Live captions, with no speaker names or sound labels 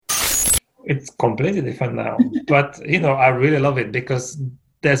It's completely different now. But, I really love it because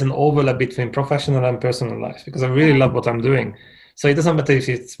there's an overlap between professional and personal life because I really love what I'm doing. So it doesn't matter if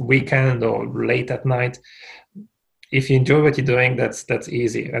it's weekend or late at night. If you enjoy what you're doing, that's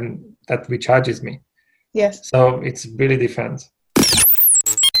easy and that recharges me. Yes. So it's really different.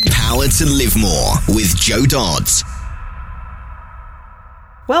 Power to Live More with Joe Dodds.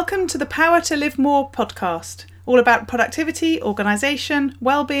 Welcome to the Power to Live More podcast, all about productivity, organisation,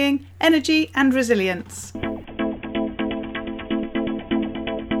 well-being, energy and resilience.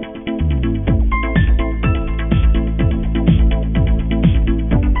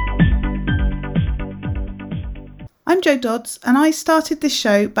 I'm Joe Dodds and I started this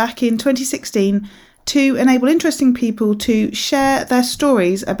show back in 2016 to enable interesting people to share their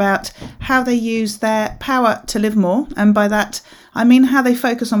stories about how they use their power to live more. And by that, I mean how they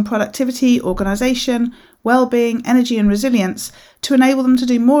focus on productivity, organisation, well-being, energy and resilience to enable them to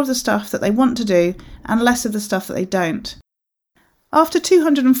do more of the stuff that they want to do and less of the stuff that they don't. After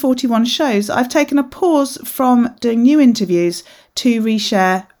 241 shows, I've taken a pause from doing new interviews to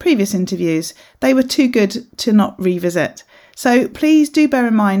reshare previous interviews. They were too good to not revisit. So please do bear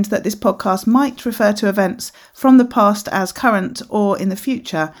in mind that this podcast might refer to events from the past as current or in the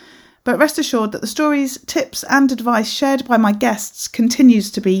future. But rest assured that the stories, tips and advice shared by my guests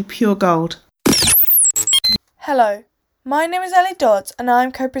continues to be pure gold. Hello, my name is Ellie Dodds and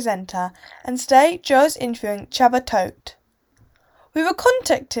I'm co-presenter, and today Joe is interviewing Csaba Toth. We were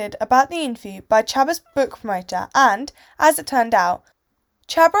contacted about the interview by Csaba's book promoter and, as it turned out,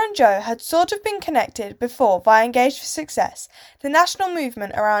 Csaba and Joe had sort of been connected before via Engage for Success, the national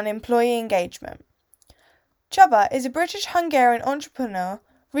movement around employee engagement. Csaba is a British-Hungarian entrepreneur,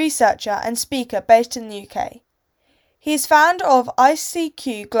 researcher and speaker based in the UK. He is founder of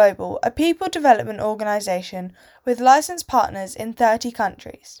ICQ Global, a people development organisation with licensed partners in 30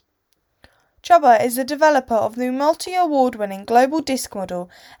 countries. Csaba is the developer of the multi-award-winning Global Disc Model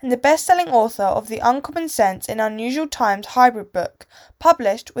and the best-selling author of the Uncommon Sense in Unusual Times hybrid book,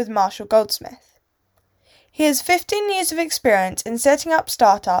 published with Marshall Goldsmith. He has 15 years of experience in setting up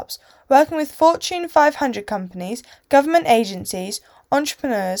startups, working with Fortune 500 companies, government agencies,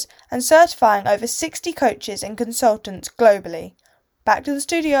 entrepreneurs, and certifying over 60 coaches and consultants globally. Back to the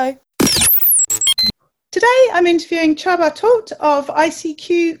studio. Today I'm interviewing Csaba Toth of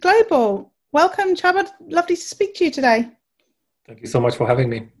ICQ Global. Welcome, Csaba. Lovely to speak to you today. Thank you so much for having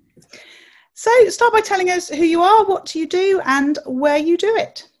me. So start by telling us who you are, what you do, and where you do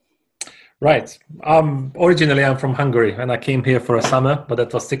it. Right. Originally, I'm from Hungary, and I came here for a summer, but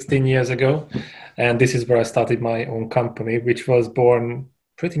that was 16 years ago. And this is where I started my own company, which was born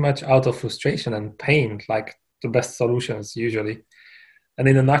pretty much out of frustration and pain, like the best solutions usually. And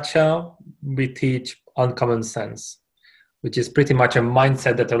in a nutshell, we teach uncommon sense, which is pretty much a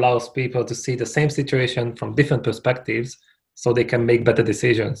mindset that allows people to see the same situation from different perspectives so they can make better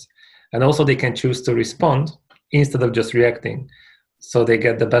decisions. And also they can choose to respond instead of just reacting, so they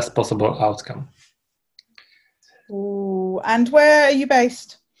get the best possible outcome. Ooh, and where are you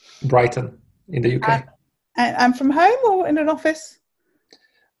based? Brighton, in the UK. And from home or in an office?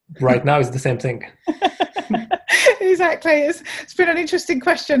 Right now it's the same thing. Exactly. It's been an interesting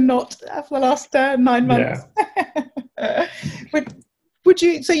question, not for the last 9 months. Yeah. Would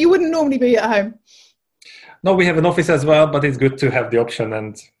you? So you wouldn't normally be at home? No, we have an office as well, but it's good to have the option.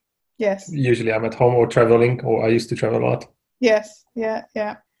 And yes, usually I'm at home or traveling, or I used to travel a lot. Yes. Yeah.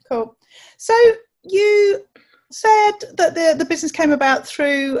 Cool. So you said that the business came about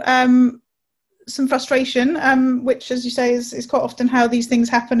through some frustration, which, as you say, is quite often how these things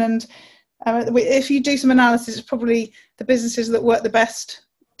happen. And if you do some analysis, it's probably the businesses that work the best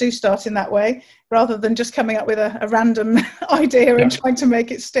do start in that way, rather than just coming up with a random idea and trying to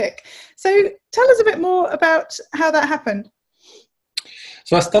make it stick. So tell us a bit more about how that happened.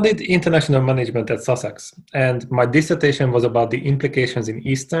 So I studied international management at Sussex, and my dissertation was about the implications in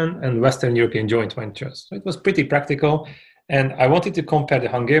Eastern and Western European joint ventures. So it was pretty practical, and I wanted to compare the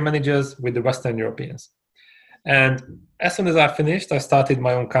Hungarian managers with the Western Europeans. And as soon as I finished, I started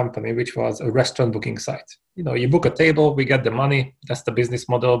my own company, which was a restaurant booking site. You book a table, we get the money. That's the business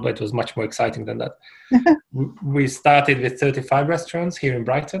model, but it was much more exciting than that. We started with 35 restaurants here in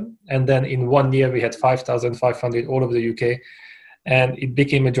Brighton. And then in 1 year, we had 5,500 all over the UK. And it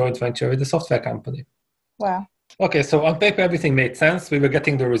became a joint venture with a software company. Wow. Okay, so on paper, everything made sense. We were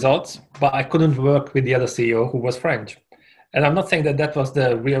getting the results, but I couldn't work with the other CEO who was French. And I'm not saying that was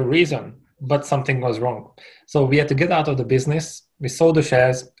the real reason, but something was wrong. So we had to get out of the business. We sold the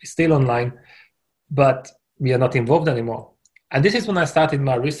shares, it's still online, but we are not involved anymore. And this is when I started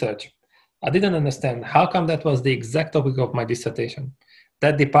my research. I didn't understand how come that was the exact topic of my dissertation.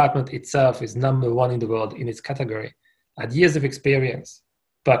 That department itself is number one in the world in its category. I had years of experience,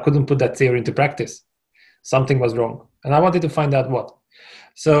 but I couldn't put that theory into practice. Something was wrong. And I wanted to find out what.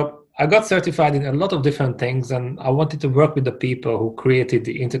 So I got certified in a lot of different things, and I wanted to work with the people who created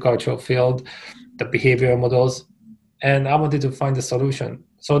the intercultural field, the behavioral models, and I wanted to find a solution.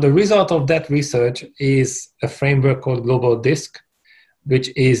 So the result of that research is a framework called Global DISC,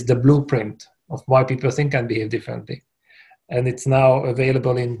 which is the blueprint of why people think and behave differently. And it's now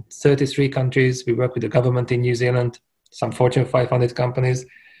available in 33 countries. We work with the government in New Zealand, some Fortune 500 companies,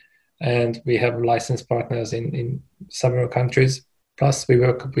 and we have licensed partners in several countries. Plus, we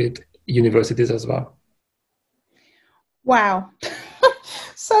work with universities as well. Wow.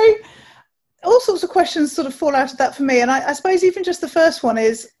 So all sorts of questions sort of fall out of that for me. And I suppose even just the first one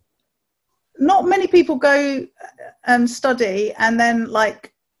is, not many people go and study and then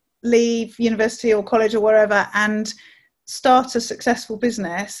like leave university or college or wherever and start a successful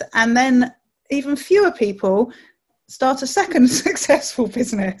business. And then even fewer people start a second successful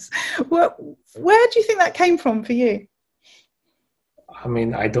business. Where do you think that came from for you? I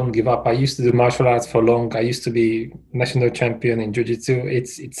mean, I don't give up. I used to do martial arts for long. I used to be national champion in jiu-jitsu.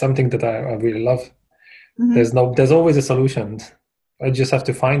 It's something that I really love. Mm-hmm. There's always a solution. I just have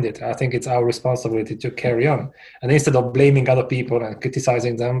to find it. I think it's our responsibility to carry on. And instead of blaming other people and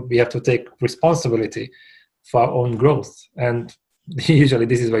criticizing them, we have to take responsibility for our own growth. And usually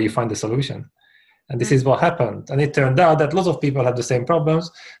this is where you find the solution. And this is what happened. And it turned out that lots of people have the same problems.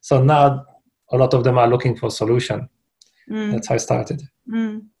 So now a lot of them are looking for a solution. That's how I started.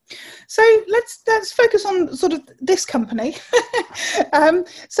 So let's focus on sort of this company.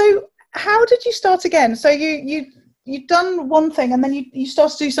 So how did you start again? So you'd done one thing and then you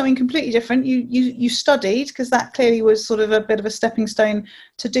started to do something completely different. You studied, because that clearly was sort of a bit of a stepping stone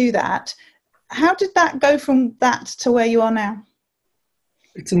to do that. How did that go from that to where you are now?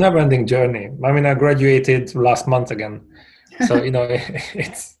 It's a never-ending journey. I mean, I graduated last month again. So,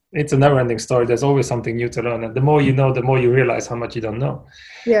 it's a never-ending story. There's always something new to learn. And the more you know, the more you realize how much you don't know.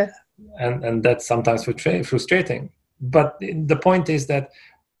 Yes. And that's sometimes frustrating. But the point is that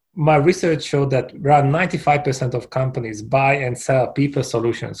my research showed that around 95% of companies buy and sell people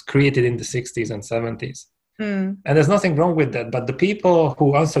solutions created in the 60s and 70s. And there's nothing wrong with that. But the people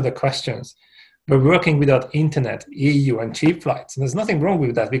who answer the questions were working without internet, EU, and cheap flights. And there's nothing wrong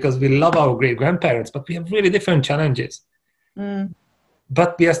with that, because we love our great-grandparents, but we have really different challenges.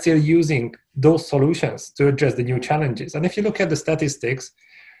 But we are still using those solutions to address the new challenges. And if you look at the statistics,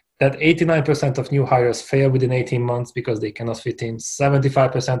 that 89% of new hires fail within 18 months because they cannot fit in.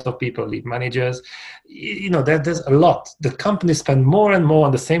 75% of people leave managers. There's a lot. The companies spend more and more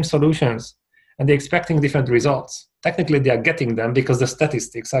on the same solutions, and they're expecting different results. Technically, they are getting them because the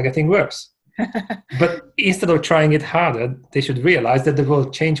statistics are getting worse. But instead of trying it harder, they should realize that the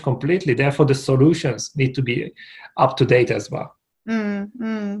world changed completely. Therefore, the solutions need to be up to date as well.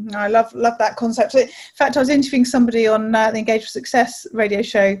 I love that concept. In fact, I was interviewing somebody on the Engage for Success radio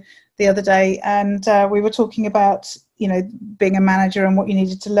show the other day, and we were talking about being a manager and what you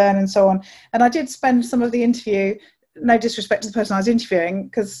needed to learn and so on. And I did spend some of the interview, no disrespect to the person I was interviewing,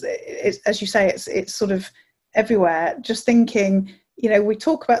 because as you say, it's sort of everywhere, just thinking, we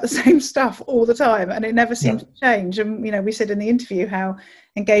talk about the same stuff all the time and it never seems to change. And we said in the interview how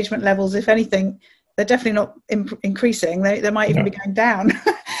engagement levels, if anything, they're definitely not increasing. They might even be going down.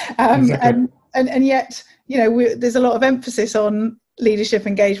 Exactly. And yet, there's a lot of emphasis on leadership,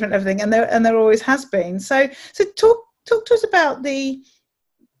 engagement, everything, and there always has been. So talk to us about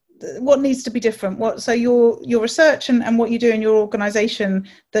what needs to be different. So your research and what you do in your organisation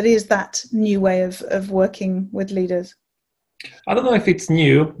that is that new way of working with leaders. I don't know if it's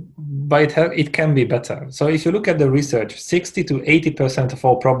new, but it can be better. So if you look at the research, 60 to 80% of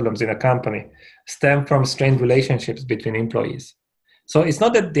all problems in a company stem from strained relationships between employees. So it's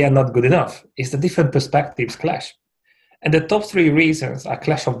not that they are not good enough, it's the different perspectives clash. And the top three reasons are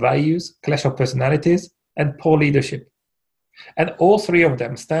clash of values, clash of personalities, and poor leadership. And all three of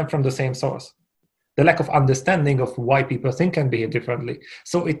them stem from the same source, the lack of understanding of why people think and behave differently.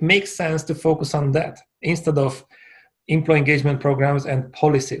 So it makes sense to focus on that instead of employee engagement programs and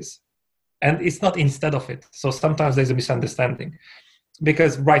policies. And it's not instead of it. So sometimes there's a misunderstanding.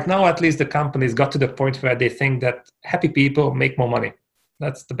 Because right now, at least the companies got to the point where they think that happy people make more money.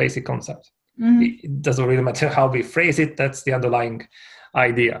 That's the basic concept. It doesn't really matter how we phrase it. That's the underlying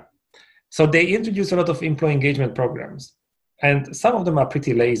idea. So they introduce a lot of employee engagement programs. And some of them are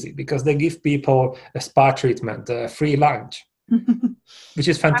pretty lazy because they give people a spa treatment, a free lunch, which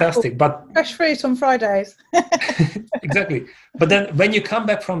is fantastic. But fresh fruit on Fridays. Exactly. But then when you come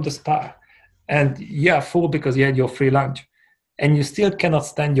back from the spa and you are full because you had your free lunch, and you still cannot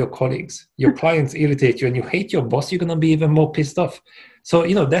stand your colleagues, your clients irritate you, and you hate your boss, you're going to be even more pissed off. So,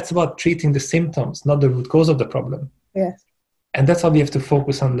 that's about treating the symptoms, not the root cause of the problem. Yes. And that's how we have to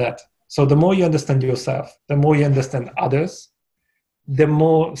focus on that. So the more you understand yourself, the more you understand others, the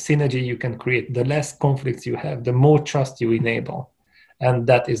more synergy you can create, the less conflicts you have, the more trust you enable. And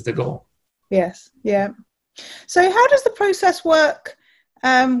that is the goal. Yes. Yeah. So how does the process work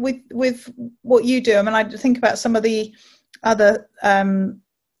with what you do? I mean, I think about some of the other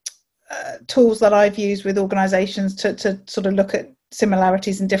tools that I've used with organizations to sort of look at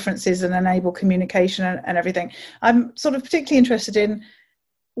similarities and differences and enable communication and everything. I'm sort of particularly interested in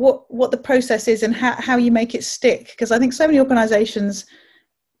what the process is and how you make it stick, because I think so many organizations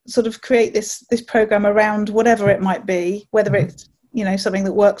sort of create this program around whatever it might be, whether it's something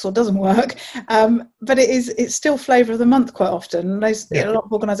that works or doesn't work, but it's still flavor of the month quite often. A lot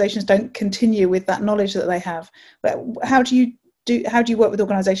of organizations don't continue with that knowledge that they have. But how do you work with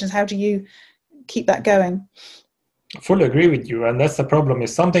organizations? How do you keep that going? I fully agree with you, and that's the problem. If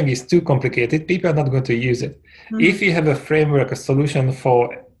something is too complicated, people are not going to use it. Mm-hmm. If you have a framework, a solution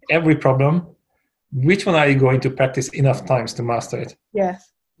for every problem, which one are you going to practice enough times to master it?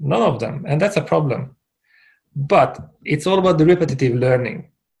 Yes. None of them, and that's a problem. But it's all about the repetitive learning.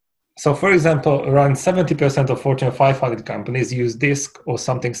 So, for example, around 70% of Fortune 500 companies use DISC or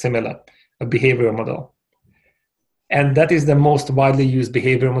something similar, a behavioral model. And that is the most widely used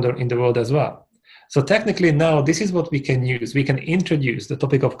behavioral model in the world as well. So technically now, this is what we can use. We can introduce the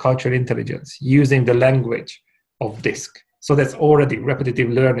topic of cultural intelligence using the language of DISC. So that's already repetitive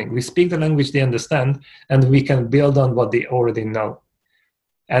learning. We speak the language they understand, and we can build on what they already know.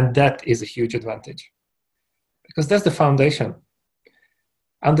 And that is a huge advantage, because that's the foundation.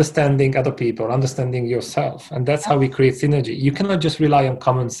 Understanding other people, understanding yourself. And that's how we create synergy. You cannot just rely on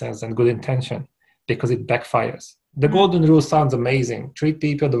common sense and good intention, because it backfires. The golden rule sounds amazing. Treat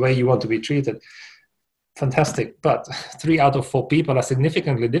people the way you want to be treated. Fantastic. But 3 out of 4 people are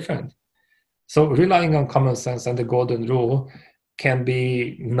significantly different. So relying on common sense and the golden rule can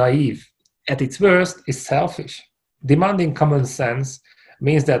be naive. At its worst, it's selfish. Demanding common sense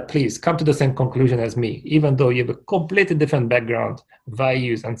means that please come to the same conclusion as me, even though you have a completely different background,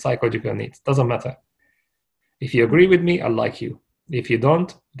 values, and psychological needs. Doesn't matter. If you agree with me, I like you. If you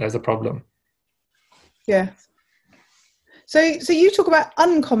don't, there's a problem. Yeah. So you talk about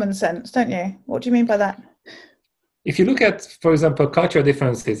uncommon sense, don't you? What do you mean by that? If you look at, for example, cultural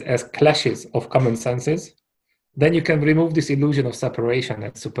differences as clashes of common senses, then you can remove this illusion of separation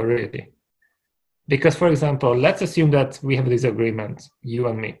and superiority. Because, for example, let's assume that we have a disagreement, you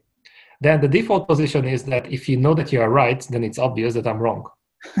and me. Then the default position is that if you know that you are right, then it's obvious that I'm wrong.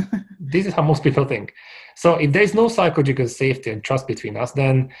 This is how most people think. So if there is no psychological safety and trust between us,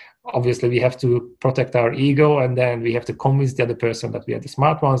 then obviously we have to protect our ego, and then we have to convince the other person that we are the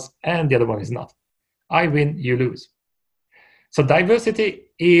smart ones and the other one is not. I win, you lose. So diversity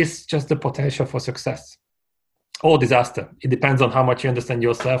is just the potential for success or disaster. It depends on how much you understand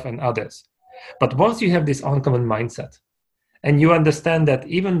yourself and others. But once you have this uncommon mindset and you understand that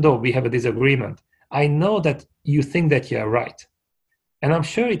even though we have a disagreement, I know that you think that you are right. And I'm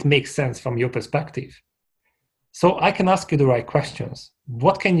sure it makes sense from your perspective. So I can ask you the right questions.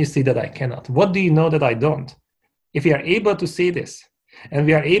 What can you see that I cannot? What do you know that I don't? If we are able to see this, and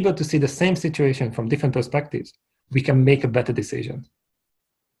we are able to see the same situation from different perspectives, we can make a better decision.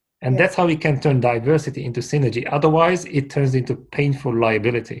 And that's how we can turn diversity into synergy. Otherwise, it turns into painful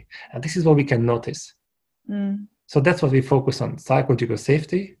liability. And this is what we can notice. So that's what we focus on: psychological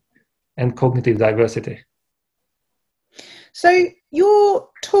safety and cognitive diversity. So your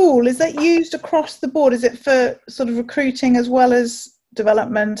tool, is that used across the board? Is it for sort of recruiting as well as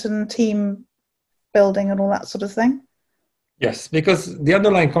development and team building and all that sort of thing? Yes, because the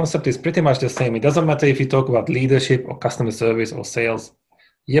underlying concept is pretty much the same. It doesn't matter if you talk about leadership or customer service or sales.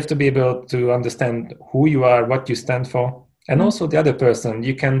 You have to be able to understand who you are, what you stand for, and also the other person.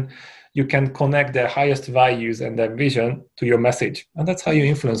 You can connect their highest values and their vision to your message, and that's how you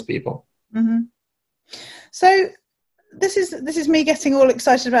influence people. Mm-hmm. So this is me getting all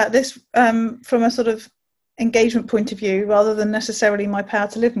excited about this from a sort of engagement point of view, rather than necessarily my power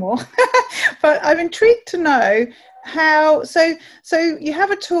to live more. But I'm intrigued to know how. So you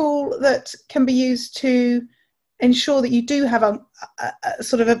have a tool that can be used to ensure that you do have a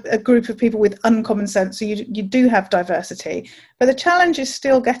sort of a group of people with uncommon sense. So you do have diversity, but the challenge is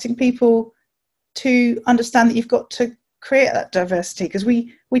still getting people to understand that you've got to create that diversity, because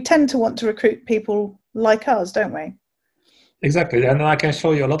we tend to want to recruit people like us, don't we? Exactly. And I can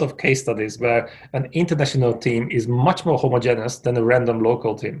show you a lot of case studies where an international team is much more homogeneous than a random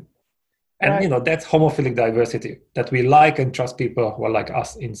local team. And, Right. that's homophilic diversity, that we like and trust people who are like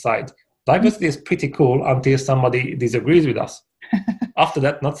us inside. Diversity is pretty cool until somebody disagrees with us. After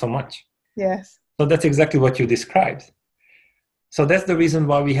that, not so much. Yes. So that's exactly what you described. So that's the reason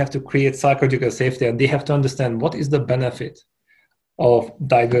why we have to create psychological safety, and they have to understand what is the benefit of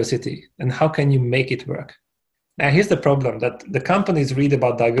diversity and how can you make it work. Now, here's the problem, that the companies read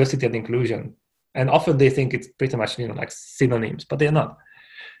about diversity and inclusion, and often they think it's pretty much, like synonyms, but they're not.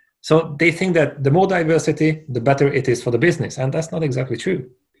 So they think that the more diversity, the better it is for the business, and that's not exactly true.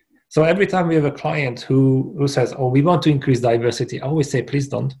 So every time we have a client who says, oh, we want to increase diversity, I always say, please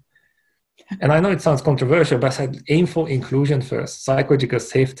don't. And I know it sounds controversial, but I said, aim for inclusion first, psychological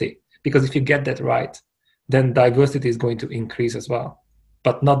safety, because if you get that right, then diversity is going to increase as well,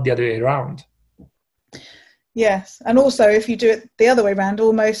 but not the other way around. Yes. And also, if you do it the other way around,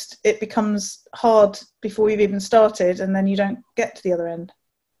 almost it becomes hard before you've even started, and then you don't get to the other end.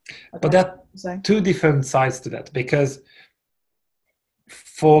 But there are two different sides to that, because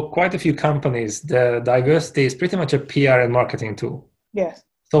for quite a few companies, the diversity is pretty much a PR and marketing tool. Yes.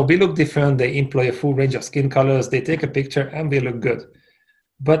 So we look different, they employ a full range of skin colors, they take a picture and they look good.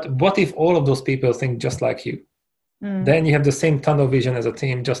 But what if all of those people think just like you? Then you have the same tunnel vision as a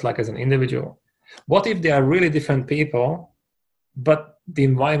team, just like as an individual. What if they are really different people, but the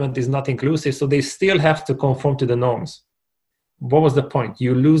environment is not inclusive, so they still have to conform to the norms? What was the point?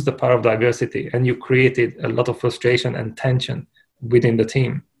 You lose the power of diversity, and you created a lot of frustration and tension within the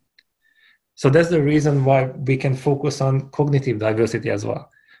team. So that's the reason why we can focus on cognitive diversity as well,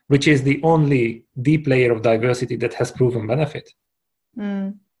 which is the only deep layer of diversity that has proven benefit.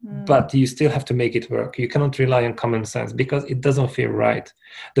 But you still have to make it work. You cannot rely on common sense because it doesn't feel right.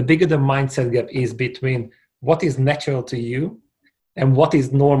 The bigger the mindset gap is between what is natural to you and what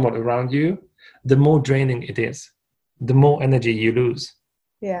is normal around you, the more draining it is, the more energy you lose.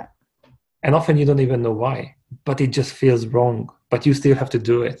 Yeah. And often you don't even know why, but it just feels wrong, but you still have to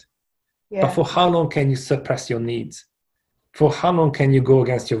do it. Yeah. But for how long can you suppress your needs? For how long can you go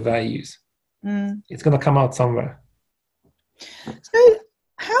against your values? It's going to come out somewhere. So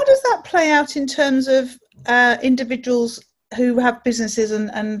how does that play out in terms of individuals who have businesses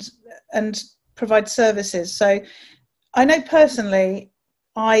and provide services? So I know personally,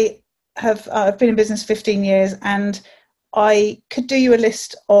 I've been in business 15 years, and I could do you a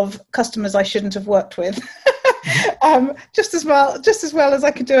list of customers I shouldn't have worked with. Just as well as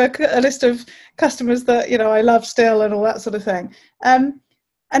I could do a list of customers that I love still and all that sort of thing. And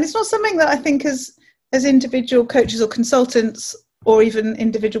it's not something that I think as individual coaches or consultants or even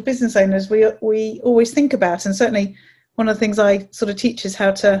individual business owners we always think about. And certainly one of the things I sort of teach is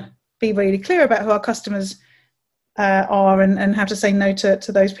how to be really clear about who our customers are and how to say no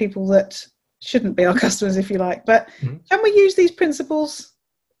to those people that shouldn't be our customers, if you like. But can we use these principles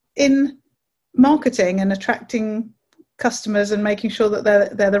in marketing and attracting customers and making sure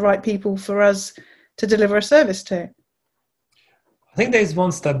that they're the right people for us to deliver a service to? I think there's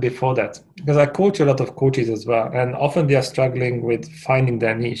one step before that, because I coach a lot of coaches as well, and often they are struggling with finding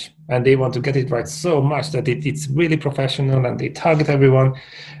their niche, and they want to get it right so much that it's really professional, and they target everyone,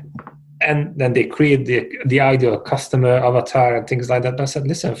 and then they create the ideal customer avatar and things like that. But I said,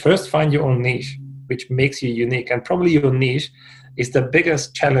 listen, first find your own niche, which makes you unique, and probably your niche is the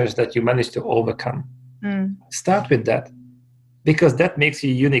biggest challenge that you manage to overcome. Start with that, because that makes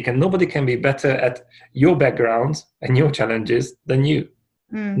you unique, and nobody can be better at your background and your challenges than you.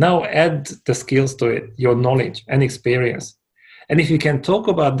 Now add the skills to it, your knowledge and experience. And if you can talk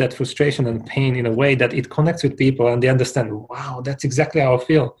about that frustration and pain in a way that it connects with people and they understand, wow, that's exactly how I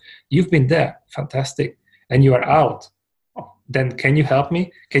feel. You've been there, fantastic. And you are out. Then can you help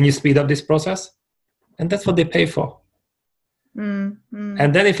me? Can you speed up this process? And that's what they pay for. And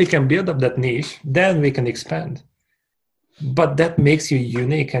then if we can build up that niche, then we can expand. But that makes you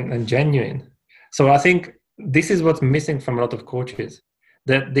unique and genuine. So I think this is what's missing from a lot of coaches,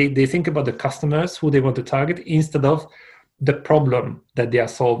 that they think about the customers who they want to target instead of the problem that they are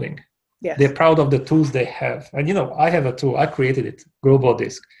solving. Yes. They're proud of the tools they have. And, I have a tool. I created it, Global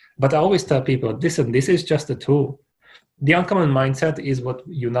Disc. But I always tell people, listen, this is just a tool. The uncommon mindset is what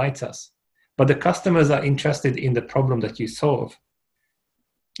unites us. But the customers are interested in the problem that you solve.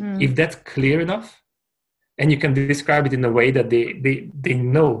 If that's clear enough, and you can describe it in a way that they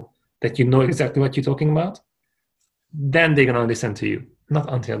know that you know exactly what you're talking about, then they're going to listen to you.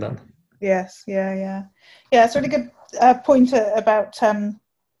 Not until then. Yes, yeah. It's a really good point about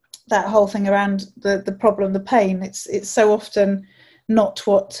that whole thing around the problem, the pain. It's so often not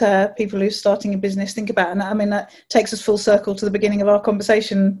what people who are starting a business think about. And I mean, that takes us full circle to the beginning of our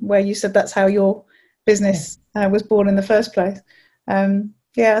conversation where you said that's how your business was born in the first place.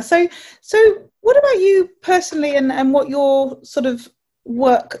 Yeah. So what about you personally, and what your sort of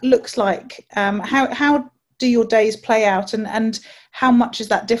work looks like? How do your days play out, and how much is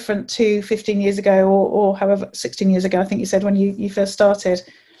that different to 15 years ago, or however 16 years ago, I think you said, when you first started?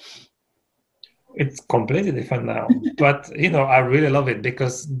 It's completely different now, but I really love it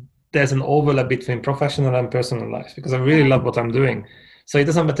because there's an overlap between professional and personal life, because I really love what I'm doing. So it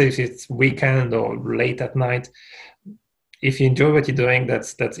doesn't matter if it's weekend or late at night. If you enjoy what you're doing,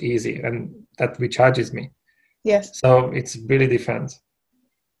 that's easy, and that recharges me. Yes. So it's really different.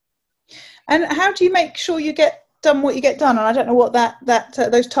 And how do you make sure you get done what you get done? And I don't know what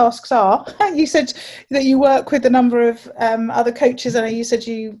those tasks are. You said that you work with a number of other coaches, and you said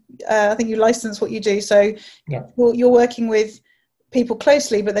I think you license what you do. So yeah. You're working with people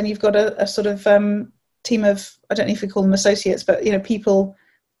closely, but then you've got a sort of team of, I don't know if you call them associates, but people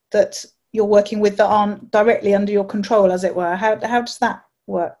that you're working with that aren't directly under your control, as it were. How does that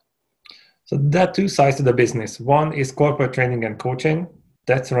work? So there are two sides to the business. One is corporate training and coaching.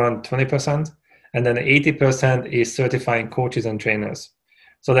 That's around 20%. And then 80% is certifying coaches and trainers.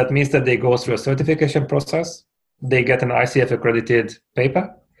 So that means that they go through a certification process. They get an ICF accredited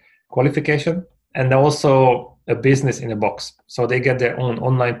paper qualification, and also a business in a box. So they get their own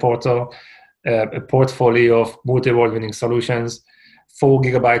online portal, a portfolio of multi-award winning solutions, 4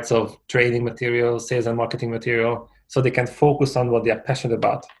 gigabytes of training material, sales and marketing material, so they can focus on what they are passionate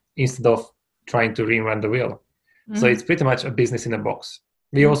about instead of trying to reinvent the wheel. Mm-hmm. So it's pretty much a business in a box.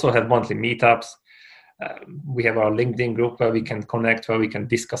 We also have monthly meetups. We have our LinkedIn group where we can connect, where we can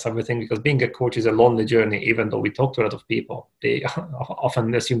discuss everything, because being a coach is a lonely journey. Even though we talk to a lot of people, they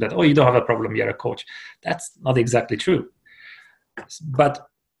often assume that, you don't have a problem, you're a coach. That's not exactly true. But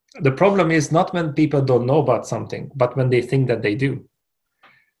the problem is not when people don't know about something, but when they think that they do.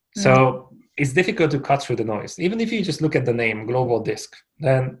 So it's difficult to cut through the noise. Even if you just look at the name Global Disc,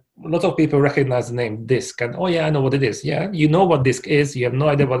 then a lot of people recognize the name Disc and, I know what it is. Yeah, you know what Disc is. You have no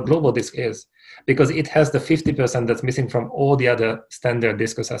idea what Global Disc is, because it has the 50% that's missing from all the other standard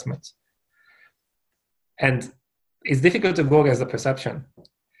disc assessments. And it's difficult to go against the perception.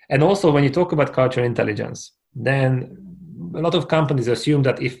 And also, when you talk about cultural intelligence, then a lot of companies assume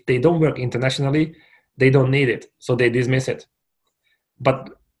that if they don't work internationally, they don't need it. So they dismiss it. But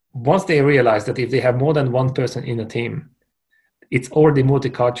once they realize that if they have more than one person in a team, it's already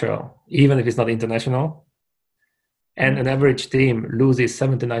multicultural, even if it's not international. And an average team loses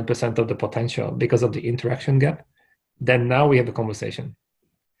 79% of the potential because of the interaction gap, then now we have a conversation.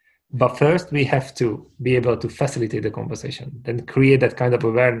 But first, we have to be able to facilitate the conversation, then create that kind of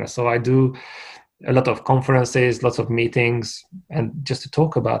awareness. So I do a lot of conferences, lots of meetings, and just to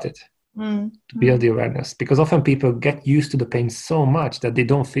talk about it, to build the awareness. Because often people get used to the pain so much that they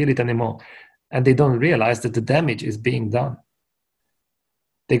don't feel it anymore, and they don't realize that the damage is being done.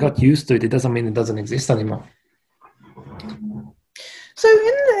 They got used to it. It doesn't mean it doesn't exist anymore. So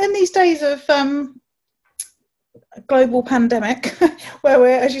in these days of global pandemic, where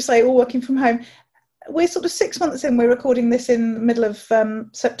we're, as you say, all working from home, we're sort of 6 months in. We're recording this in the middle of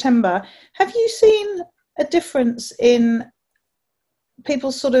September. Have you seen a difference in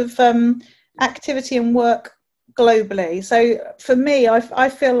people's sort of activity and work globally? So for me, I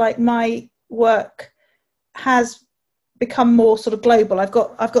feel like my work has become more sort of global. I've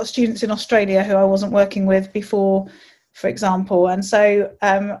got students in Australia who I wasn't working with before, for example, and so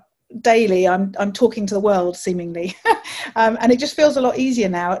daily I'm talking to the world seemingly, and it just feels a lot easier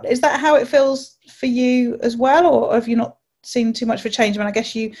now. Is that how it feels for you as well, or have you not seen too much of a change? I mean, I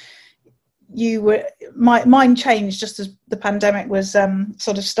guess you were, mine changed just as the pandemic was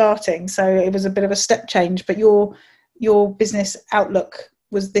sort of starting, so it was a bit of a step change. But your business outlook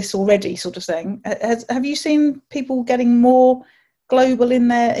was this already, sort of thing. Have you seen people getting more global in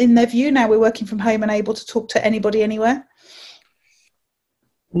their view now we're working from home and able to talk to anybody anywhere?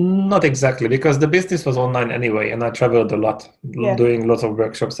 Not exactly, because the business was online anyway, and I traveled a lot, doing lots of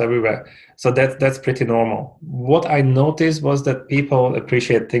workshops everywhere. So that's pretty normal. What I noticed was that people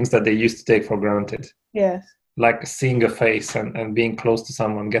appreciate things that they used to take for granted. Yes. Like seeing a face and being close to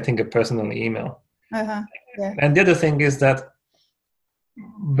someone, getting a personal email. Uh-huh. Yeah. And the other thing is that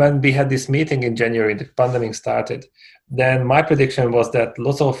when we had this meeting in January, the pandemic started, then my prediction was that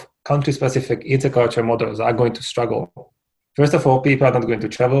lots of country-specific intercultural models are going to struggle. First of all, people are not going to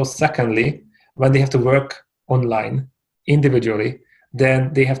travel. Secondly, when they have to work online individually,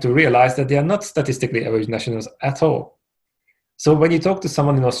 then they have to realize that they are not statistically average nationals at all. So when you talk to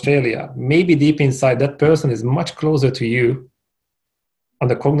someone in Australia, maybe deep inside that person is much closer to you on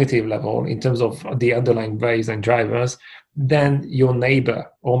the cognitive level in terms of the underlying values and drivers than your neighbor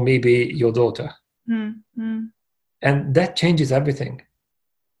or maybe your daughter. Mm-hmm. And that changes everything.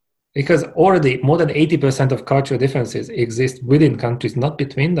 Because already more than 80% of cultural differences exist within countries, not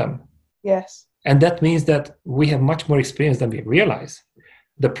between them. Yes. And that means that we have much more experience than we realize.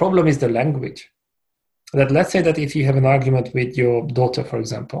 The problem is the language. That let's say that if you have an argument with your daughter, for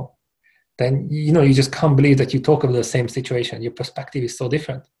example, then you just can't believe that you talk about the same situation. Your perspective is so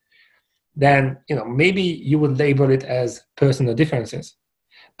different. Then maybe you would label it as personal differences.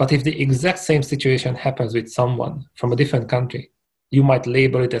 But if the exact same situation happens with someone from a different country, you might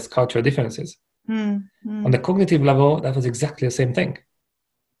label it as cultural differences. On the cognitive level, that was exactly the same thing.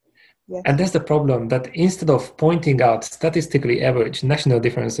 Yes. And that's the problem, that instead of pointing out statistically average national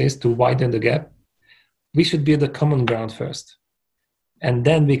differences to widen the gap, we should build a common ground first. And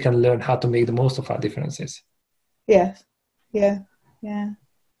then we can learn how to make the most of our differences. Yes. Yeah.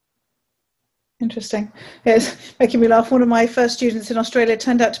 Interesting. It's making me laugh. One of my first students in Australia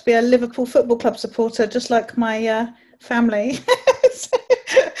turned out to be a Liverpool Football Club supporter, just like my family.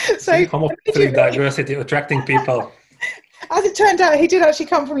 So homophilic diversity, attracting people. As it turned out, he did actually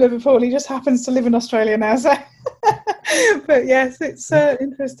come from Liverpool. He just happens to live in Australia now. So, but yes, it's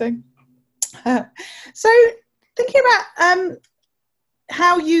interesting. So, thinking about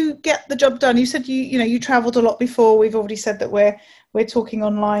how you get the job done. You said you travelled a lot before. We've already said that we're talking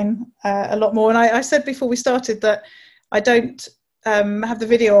online a lot more. And I said before we started that I don't have the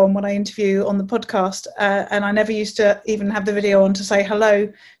video on when I interview on the podcast, and I never used to even have the video on to say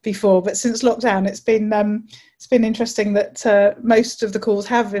hello before. But since lockdown, it's been interesting that most of the calls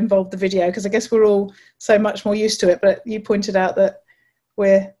have involved the video, because I guess we're all so much more used to it. But you pointed out that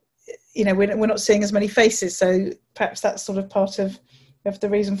we're not seeing as many faces, so perhaps that's sort of part of the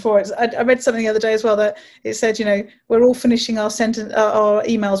reason for it. I read something the other day as well that it said, we're all finishing our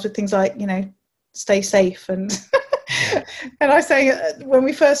emails with things like, stay safe. And and I was saying when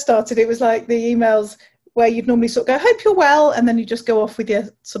we first started, it was like the emails where you'd normally sort of go, hope you're well, and then you just go off with your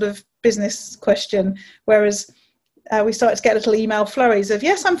sort of business question. Whereas we started to get little email flurries of,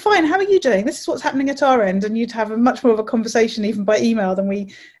 yes, I'm fine, how are you doing? This is what's happening at our end. And you'd have a much more of a conversation even by email than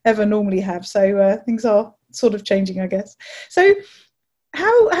we ever normally have. So things are sort of changing, I guess. So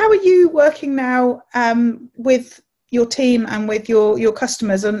how are you working now with your team and with your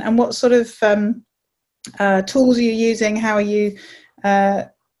customers, and what sort of tools are you using? How are you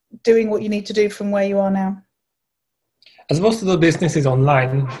doing what you need to do from where you are now? As most of the business is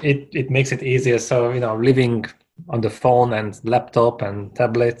online, it makes it easier. So, living on the phone and laptop and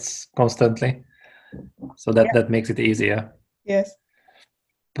tablets constantly. So that makes it easier. Yes.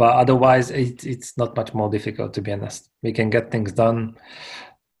 But otherwise, it's not much more difficult, to be honest. We can get things done.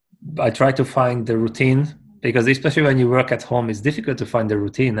 I try to find the routine, because especially when you work at home, it's difficult to find the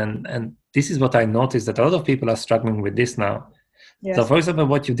routine. And this is what I noticed, that a lot of people are struggling with this now. Yes. So, for example,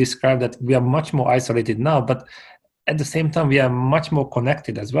 what you described, that we are much more isolated now, but at the same time, we are much more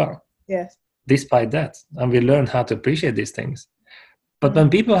connected as well. Yes. Despite that. And we learn how to appreciate these things. But when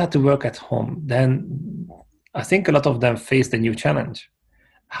people had to work at home, then I think a lot of them faced a new challenge.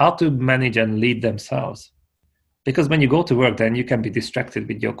 How to manage and lead themselves. Because when you go to work, then you can be distracted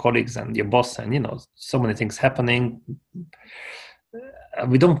with your colleagues and your boss and, so many things happening.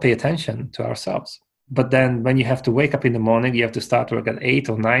 We don't pay attention to ourselves. But then when you have to wake up in the morning, you have to start work at 8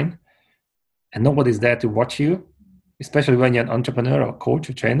 or 9, and nobody's there to watch you, especially when you're an entrepreneur or coach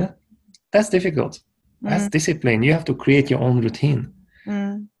or trainer. That's difficult. That's discipline. You have to create your own routine.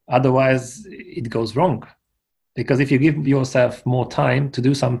 Otherwise, it goes wrong. Because if you give yourself more time to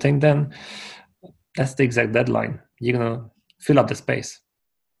do something, then that's the exact deadline. You're going to fill up the space.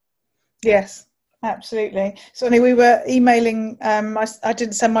 Yes, absolutely. So anyway, we were emailing. I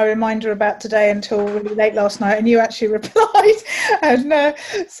didn't send my reminder about today until really late last night, and you actually replied and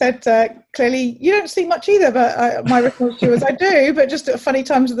said, clearly, you don't sleep much either, but my response to you was, I do, but just at funny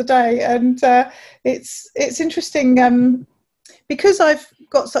times of the day. And it's interesting because I've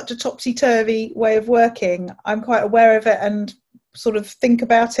got such a topsy-turvy way of working. I'm quite aware of it and sort of think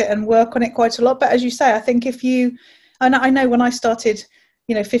about it and work on it quite a lot. But as you say, I think and I know when I started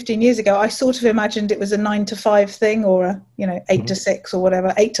 15 years ago, I sort of imagined it was a 9 to 5 thing, or a 8 to 6 or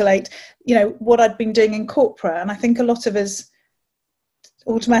whatever, 8 till 8, what I'd been doing in corporate. And I think a lot of us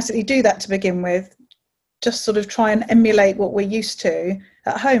automatically do that to begin with, just sort of try and emulate what we're used to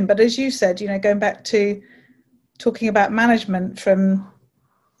at home. But as you said, going back to talking about management from,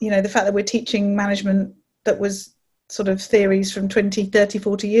 the fact that we're teaching management that was sort of theories from 20, 30,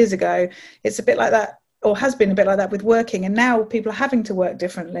 40 years ago, it's a bit like that, or has been a bit like that with working. And now people are having to work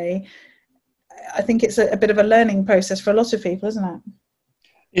differently. I think it's a bit of a learning process for a lot of people, isn't it?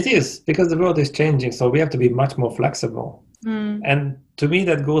 It is, because the world is changing. So we have to be much more flexible. And to me,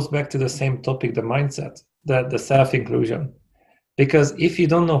 that goes back to the same topic, the mindset, the self-inclusion. Because if you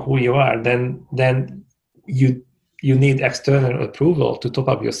don't know who you are, then you need external approval to top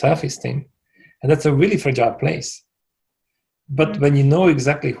up your self-esteem. And that's a really fragile place. But when you know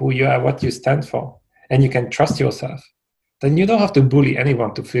exactly who you are, what you stand for, and you can trust yourself, then you don't have to bully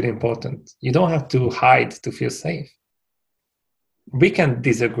anyone to feel important. You don't have to hide to feel safe. We can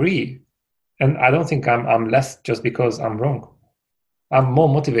disagree. And I don't think I'm less just because I'm wrong. I'm more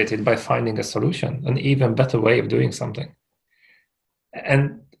motivated by finding a solution, an even better way of doing something. And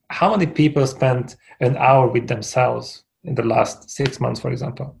how many people spent an hour with themselves in the last 6 months, for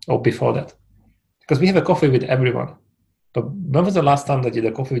example, or before that? Because we have a coffee with everyone. But when was the last time that you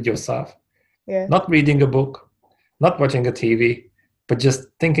had a coffee with yourself? Yeah. Not reading a book, not watching a TV, but just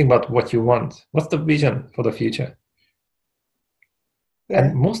thinking about what you want. What's the vision for the future? Yeah.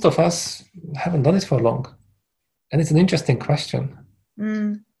 And most of us haven't done it for long. And it's an interesting question.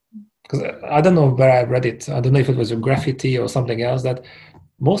 Because I don't know where I read it. I don't know if it was a graffiti or something else, that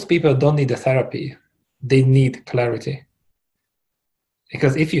most people don't need a therapy. They need clarity.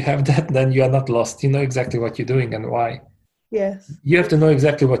 Because if you have that, then you are not lost. You know exactly what you're doing and why. Yes. You have to know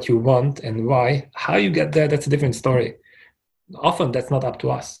exactly what you want and why. How you get there, that's a different story. Often that's not up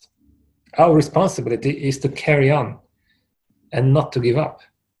to us. Our responsibility is to carry on and not to give up.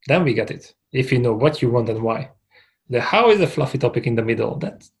 Then we get it. If you know what you want and why. The how is a fluffy topic in the middle.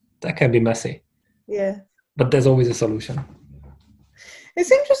 That can be messy. Yeah. But there's always a solution.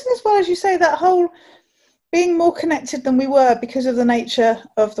 It's interesting as well, as you say, that whole being more connected than we were because of the nature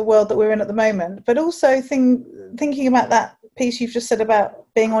of the world that we're in at the moment, but also thinking about that piece you've just said about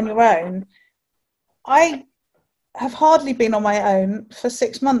being on your own. I have hardly been on my own for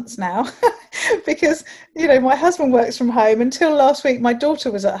 6 months now because, my husband works from home. Until last week, my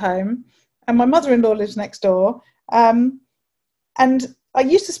daughter was at home and my mother-in-law lives next door. And I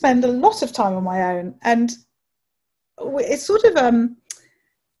used to spend a lot of time on my own, and it's sort of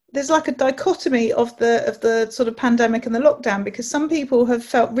there's like a dichotomy of the sort of pandemic and the lockdown, because some people have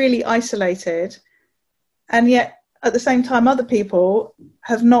felt really isolated, and yet at the same time other people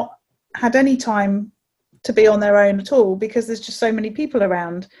have not had any time to be on their own at all because there's just so many people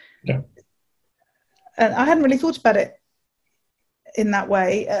around. Yeah. And I hadn't really thought about it in that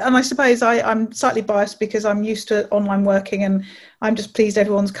way, and I suppose I'm slightly biased because I'm used to online working, and I'm just pleased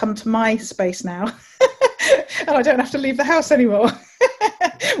everyone's come to my space now and I don't have to leave the house anymore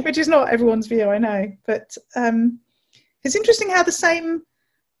which is not everyone's view, I know, but it's interesting how the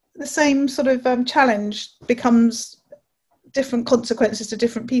same sort of challenge becomes different consequences to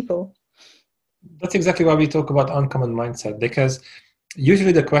different people. That's exactly why we talk about uncommon mindset, because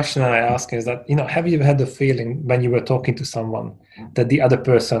usually the question I ask is that, have you ever had the feeling when you were talking to someone that the other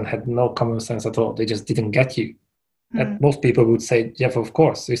person had no common sense at all? They just didn't get you. And most people would say, yeah, of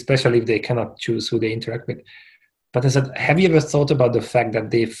course, especially if they cannot choose who they interact with. But I said, have you ever thought about the fact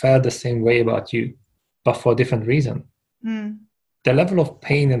that they felt the same way about you, but for a different reason? The level of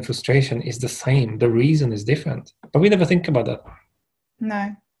pain and frustration is the same. The reason is different. But we never think about that.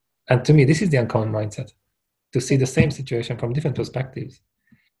 No. And to me, this is the uncommon mindset, to see the same situation from different perspectives.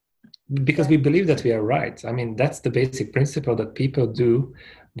 Because we believe that we are right. I mean, that's the basic principle, that people do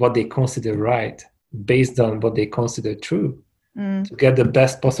what they consider right based on what they consider true to get the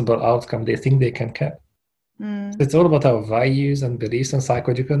best possible outcome they think they can get. So it's all about our values and beliefs and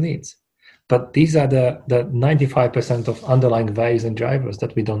psychological needs. But these are the 95% of underlying values and drivers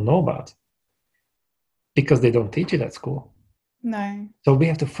that we don't know about because they don't teach it at school. No. So we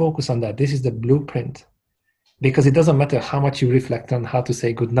have to focus on that. This is the blueprint. Because it doesn't matter how much you reflect on how to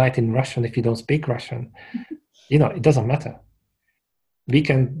say goodnight in Russian if you don't speak Russian. It doesn't matter. We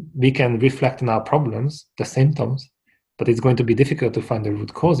can reflect on our problems, the symptoms, but it's going to be difficult to find the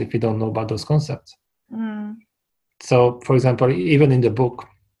root cause if you don't know about those concepts. So, for example, even in the book,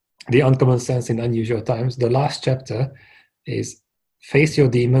 The Uncommon Sense in Unusual Times, the last chapter is face your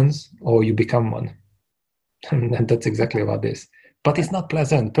demons or you become one. And that's exactly about this. But it's not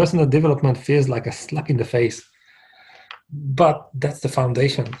pleasant. Personal development feels like a slap in the face. But that's the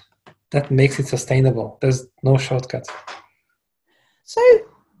foundation. That makes it sustainable. There's no shortcut. So,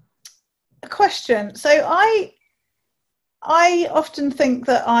 a question. So I often think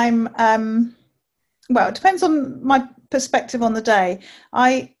that I'm, it depends on my perspective on the day.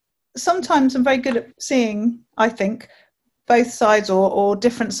 I sometimes am very good at seeing, I think, both sides or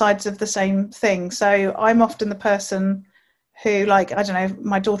different sides of the same thing. So I'm often the person who,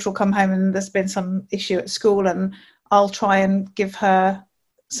 my daughter will come home and there's been some issue at school and I'll try and give her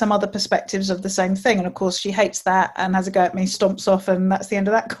some other perspectives of the same thing. And of course she hates that and has a go at me, stomps off, and that's the end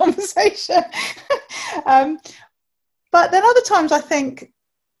of that conversation. But then other times I think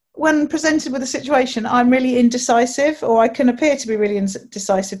when presented with a situation, I'm really indecisive, or I can appear to be really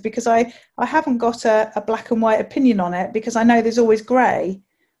indecisive because I haven't got a black and white opinion on it, because I know there's always grey.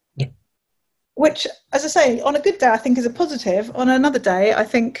 Yeah. Which, as I say, on a good day, I think is a positive. On another day, I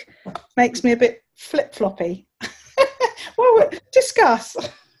think makes me a bit flip-floppy. Well, discuss.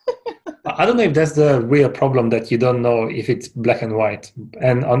 I don't know if that's the real problem, that you don't know if it's black and white.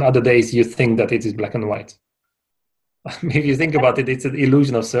 And on other days, you think that it is black and white. If you think about it, it's an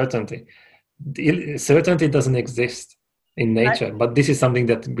illusion of certainty. Certainty doesn't exist in nature, but this is something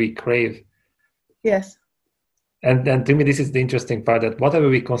that we crave. Yes. And to me, this is the interesting part, that whatever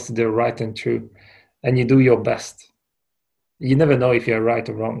we consider right and true, and you do your best, you never know if you're right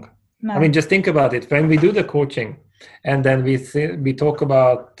or wrong. No. I mean, just think about it. When we do the coaching, and then we talk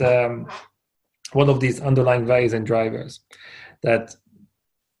about one of these underlying values and drivers, that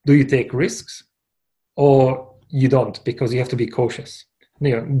do you take risks or you don't, because you have to be cautious.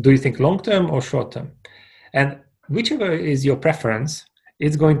 Do you think long-term or short-term? And whichever is your preference,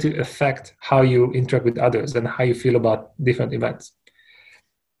 it's going to affect how you interact with others and how you feel about different events.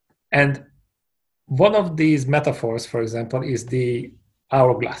 And one of these metaphors, for example, is the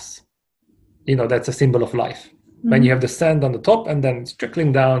hourglass. That's a symbol of life. Mm-hmm. When you have the sand on the top and then it's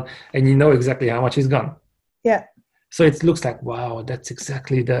trickling down, and you know exactly how much is gone. Yeah. So it looks like, wow, that's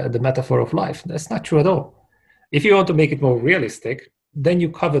exactly the metaphor of life. That's not true at all. If you want to make it more realistic, then you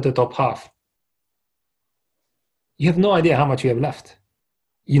cover the top half. You have no idea how much you have left.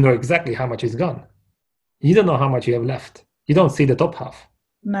 You know exactly how much is gone. You don't know how much you have left. You don't see the top half.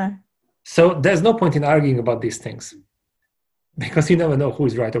 No. So there's no point in arguing about these things, because you never know who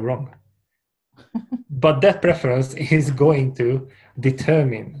is right or wrong. But that preference is going to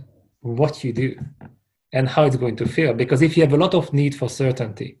determine what you do and how it's going to feel. Because if you have a lot of need for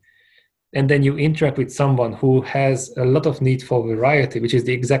certainty, and then you interact with someone who has a lot of need for variety, which is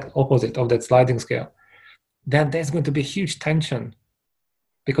the exact opposite of that sliding scale, then there's going to be huge tension,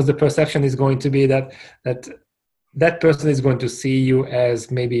 because the perception is going to be that person is going to see you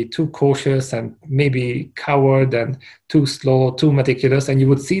as maybe too cautious and maybe coward and too slow, too meticulous, and you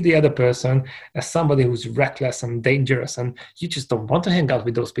would see the other person as somebody who's reckless and dangerous, and you just don't want to hang out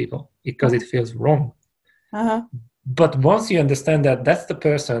with those people because it feels wrong. Uh-huh. But once you understand that that's the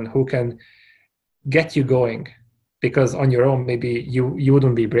person who can get you going, because on your own, maybe you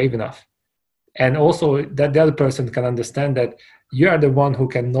wouldn't be brave enough. And also that the other person can understand that you are the one who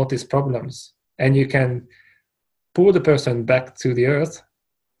can notice problems, and you can pull the person back to the earth,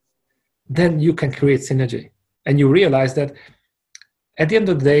 then you can create synergy. And you realize that at the end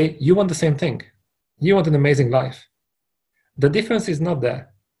of the day, you want the same thing. You want an amazing life. The difference is not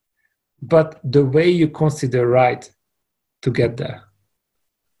there, but the way you consider right to get there.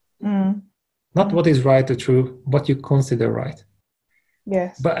 Not what is right or true, what you consider right.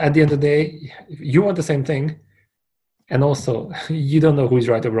 Yes. But at the end of the day, you want the same thing, and also you don't know who is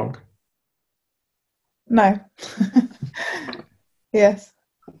right or wrong. No. Yes.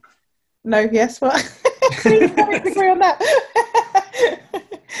 No, yes. Well, we don't agree on that.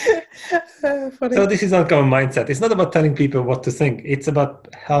 So this is uncommon mindset. It's not about telling people what to think. It's about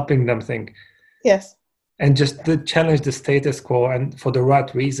helping them think. Yes. And just to challenge the status quo, and for the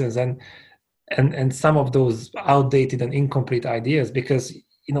right reasons, and some of those outdated and incomplete ideas, because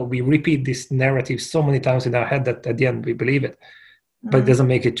we repeat this narrative so many times in our head that at the end we believe it, but it doesn't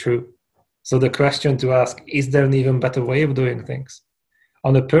make it true. So the question to ask, is there an even better way of doing things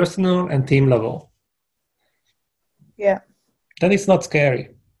on a personal and team level? Yeah. Then it's not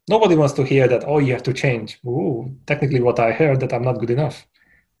scary. Nobody wants to hear that, oh, you have to change. Ooh, technically what I heard, that I'm not good enough.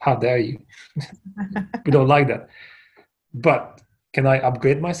 How dare you? We don't like that. But can I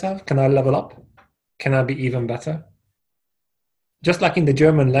upgrade myself? Can I level up? Can I be even better? Just like in the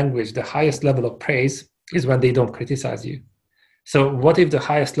German language, the highest level of praise is when they don't criticize you. So what if the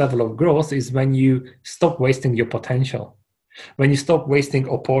highest level of growth is when you stop wasting your potential, when you stop wasting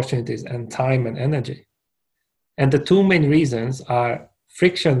opportunities and time and energy? And the two main reasons are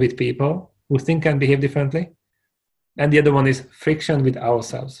friction with people who think and behave differently, and the other one is friction with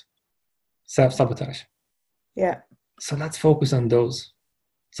ourselves, self-sabotage. Yeah. So let's focus on those,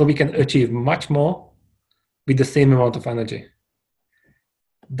 so we can achieve much more with the same amount of energy.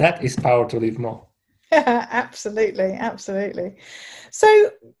 That is power to live more. Absolutely.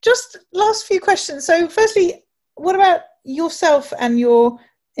 So just last few questions. So firstly, what about yourself and your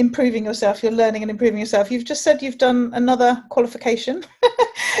improving yourself, your learning and improving yourself? You've just said you've done another qualification.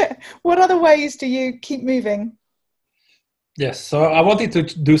 What other ways do you keep moving? Yes, so I wanted to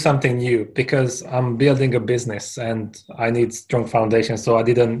do something new because I'm building a business and I need strong foundation. So I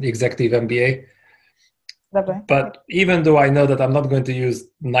did an executive MBA, Lovely. But even though I know that I'm not going to use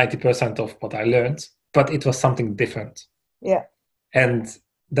 90% of what I learned, but it was something different. Yeah. And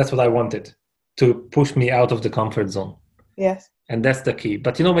that's what I wanted, to push me out of the comfort zone. Yes. And that's the key.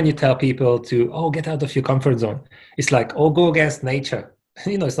 But when you tell people to, get out of your comfort zone, it's like, go against nature.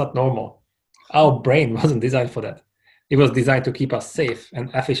 It's not normal. Our brain wasn't designed for that. It was designed to keep us safe and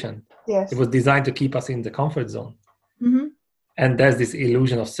efficient. Yes. It was designed to keep us in the comfort zone. Mm-hmm. And there's this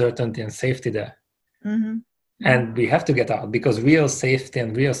illusion of certainty and safety there. Mm-hmm. And we have to get out, because real safety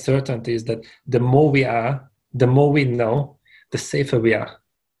and real certainty is that the more we are, the more we know, the safer we are,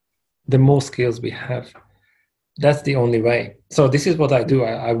 the more skills we have. That's the only way. So this is what I do.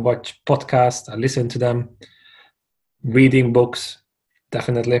 I watch podcasts, I listen to them, reading books,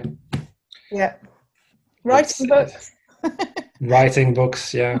 definitely. Yeah. Writing books. Writing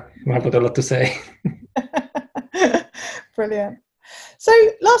books, yeah. I've got a lot to say. Brilliant. So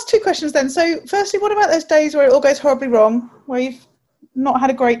last two questions then. So firstly, what about those days where it all goes horribly wrong, where you've not had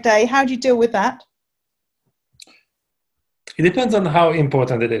a great day? How do you deal with that? It depends on how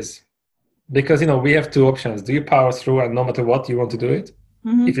important it is. Because, we have two options. Do you power through and no matter what, you want to do it?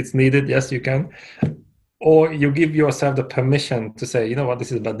 Mm-hmm. If it's needed, yes, you can. Or you give yourself the permission to say,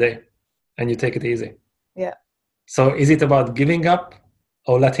 this is a bad day. And you take it easy. Yeah. So is it about giving up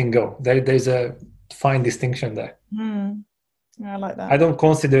or letting go? There's a fine distinction there. I like that. I don't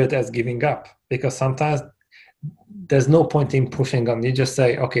consider it as giving up, because sometimes there's no point in pushing on. You just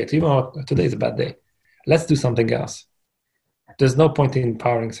say, okay, today is a bad day. Let's do something else. There's no point in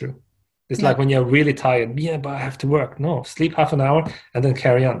powering through. It's like when you're really tired. Yeah, but I have to work. No, sleep half an hour and then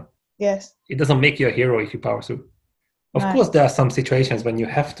carry on. Yes. It doesn't make you a hero if you power through. Of course, there are some situations when you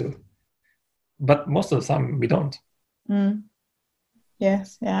have to. But most of the time, we don't.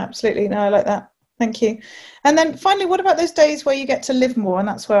 Yes, yeah, absolutely. No, I like that. Thank you. And then finally, what about those days where you get to live more? And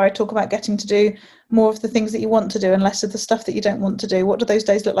that's where I talk about getting to do more of the things that you want to do and less of the stuff that you don't want to do. What do those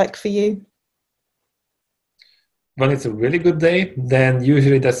days look like for you? When it's a really good day, then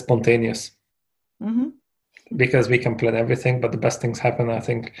usually that's spontaneous. Mm-hmm. Because we can plan everything, but the best things happen, I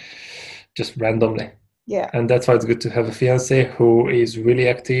think, just randomly. Yeah. And that's why it's good to have a fiancé who is really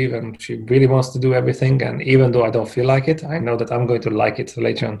active and she really wants to do everything. And even though I don't feel like it, I know that I'm going to like it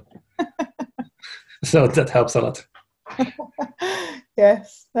later on. So that helps a lot.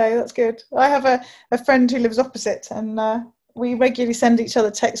 Yes, no, that's good. I have a friend who lives opposite, and we regularly send each other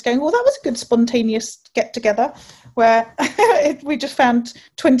texts going, well, that was a good spontaneous get together, where we just found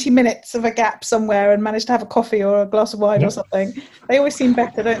 20 minutes of a gap somewhere and managed to have a coffee or a glass of wine or something. They always seem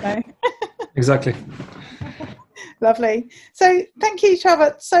better, don't they? Exactly. Lovely. So thank you,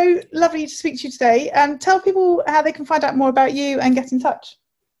 Csaba. So lovely to speak to you today. Tell people how they can find out more about you and get in touch.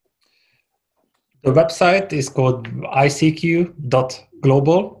 The website is called icq.global.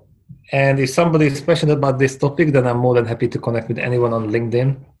 And if somebody is passionate about this topic, then I'm more than happy to connect with anyone on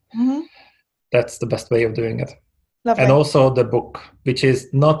LinkedIn. Mm-hmm. That's the best way of doing it. Lovely. And also the book, which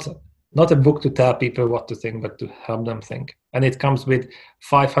is not a book to tell people what to think, but to help them think. And it comes with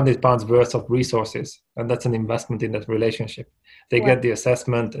 £500 worth of resources. And that's an investment in that relationship. They get the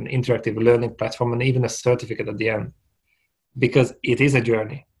assessment, an interactive learning platform, and even a certificate at the end. Because it is a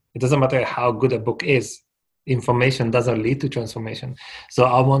journey. It doesn't matter how good a book is. Information doesn't lead to transformation. So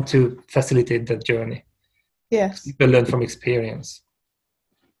I want to facilitate that journey. Yes. People learn from experience.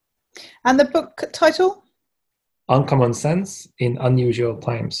 And the book title? Uncommon Sense in Unusual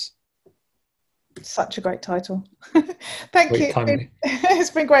Times. Such a great title. Thank you. Timely. It's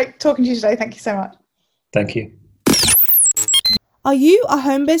been great talking to you today. Thank you so much. Thank you. Are you a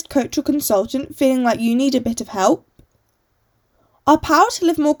home-based coach or consultant feeling like you need a bit of help? Our Power to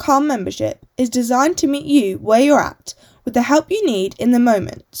Live More Calm membership is designed to meet you where you're at with the help you need in the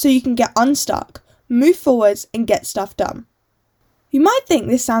moment so you can get unstuck, move forwards and get stuff done. You might think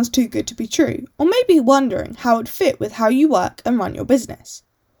this sounds too good to be true, or maybe wondering how it would fit with how you work and run your business.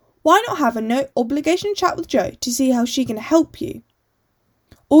 Why not have a no obligation chat with Jo to see how she can help you?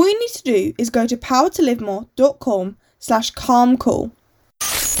 All you need to do is go to powertolivemore.com/calmcall.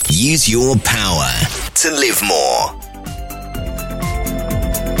 Use your power to live more.